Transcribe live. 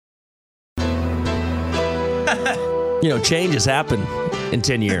changes happen in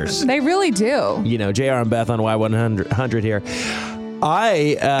 10 years. They really do. JR and Beth on Y100 here.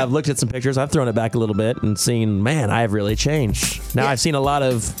 I looked at some pictures. I've thrown it back a little bit and seen, man, I have really changed. Now I've seen a lot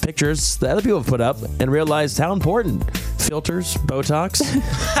of pictures that other people have put up and realized how important filters, Botox,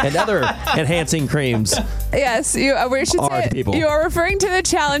 and other enhancing creams. Yes, you are referring to the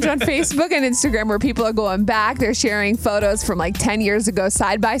challenge on Facebook and Instagram where people are going back. They're sharing photos from like 10 years ago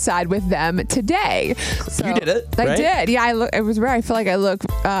side by side with them today. So you did it, right? I did. Yeah, it was rare. I feel like I look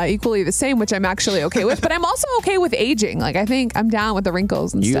equally the same, which I'm actually okay with. But I'm also okay with aging. Like, I think I'm down with the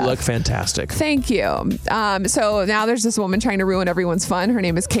wrinkles and stuff. You look fantastic. Thank you. So now there's this woman trying to ruin everyone's fun. Her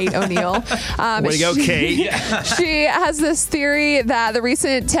name is Kate O'Neill. Way to go, Kate. She has this theory that the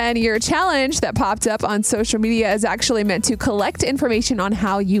recent 10-year challenge that popped up on social media is actually meant to collect information on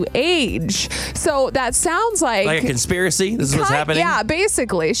how you age. So that sounds like a conspiracy. This is what's happening. Yeah,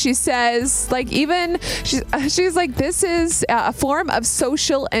 basically. She says, she's like, this is a form of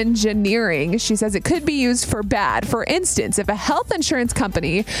social engineering. She says it could be used for bad. For instance, if a health insurance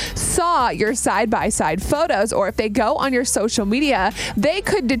company saw your side-by-side photos, or if they go on your social media, they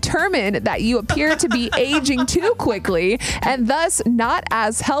could determine that you appear to be aging too quickly and thus not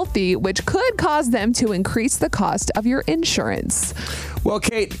as healthy, which could cause them to increase the cost of your insurance. Well,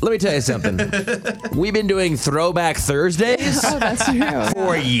 Kate, let me tell you something. We've been doing Throwback Thursdays that's true.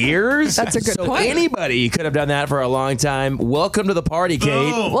 for years. That's a good point. Anybody could have done that for a long time. Welcome to the party,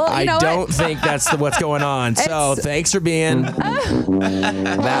 Kate. Well, I don't think that's what's going on. So thanks for being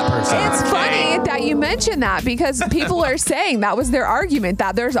that person. It's funny that you mentioned that because people are saying that was their argument,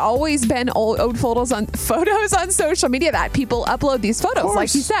 that there's always been old photos on social media that people upload these photos.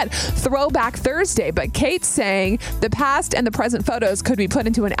 Like you said, Throwback Thursday. But Kate's saying the past and the present photos could be put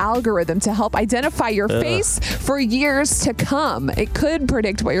into an algorithm to help identify your face for years to come. It could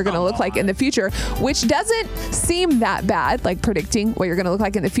predict what you're going to look like in the future, which doesn't seem that bad, like predicting what you're going to look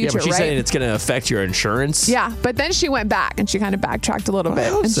like in the future, but she's saying it's going to affect your insurance. Yeah, but then she went back and she kind of backtracked a little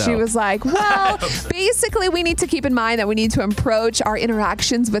bit. And she was like, well, basically we need to keep in mind that we need to approach our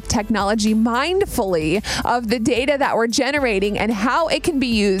interactions with technology mindfully of the data that we're generating and how it can be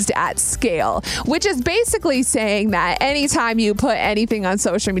used at scale, which is basically saying that anytime you put anything on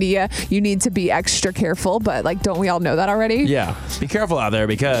social media, you need to be extra careful. But don't we all know that already? Yeah. Be careful out there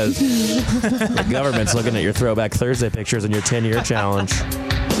because the government's looking at your Throwback Thursday pictures and your 10-year challenge.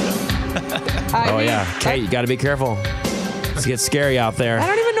 Kate, you got to be careful. It gets scary out there. I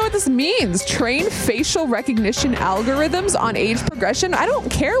don't even know what this means. Train facial recognition algorithms on age progression. I don't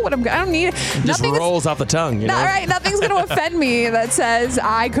care what I don't need. It just rolls off the tongue. Right. Nothing's going to offend me that says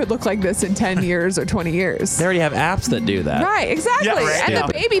I could look like this in 10 years or 20 years. They already have apps that do that. Right. Exactly. Yeah, right. And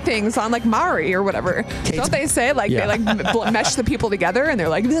the baby things on Mari or whatever. Don't they say they mesh the people together and they're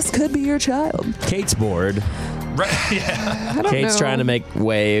like, this could be your child. Kate's bored. Right. Yeah. Kate's trying to make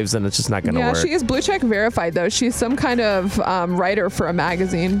waves, and it's just not going to work. Yeah, she is Blue Check verified, though. She's some kind of writer for a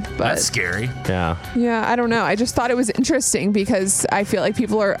magazine. But that's scary. Yeah. Yeah, I don't know. I just thought it was interesting because I feel like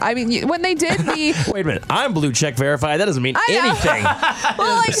people are. I mean, when they did the. Wait a minute. I'm Blue Check verified. That doesn't mean anything.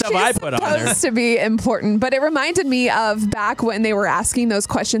 Well, the stuff I put on there. Supposed to be important, but it reminded me of back when they were asking those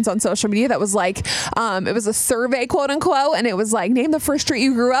questions on social media. That was it was a survey, quote unquote, and it was name the first street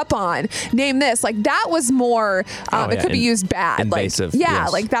you grew up on. Name this. That was more. It could be used bad. Invasive.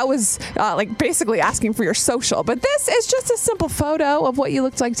 Yes. That was basically asking for your social. But this is just a simple photo of what you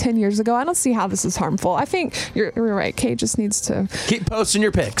looked like 10 years ago. I don't see how this is harmful. I think you're right. Kate just needs to keep posting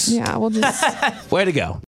your pics. Yeah, we'll just. Way to go.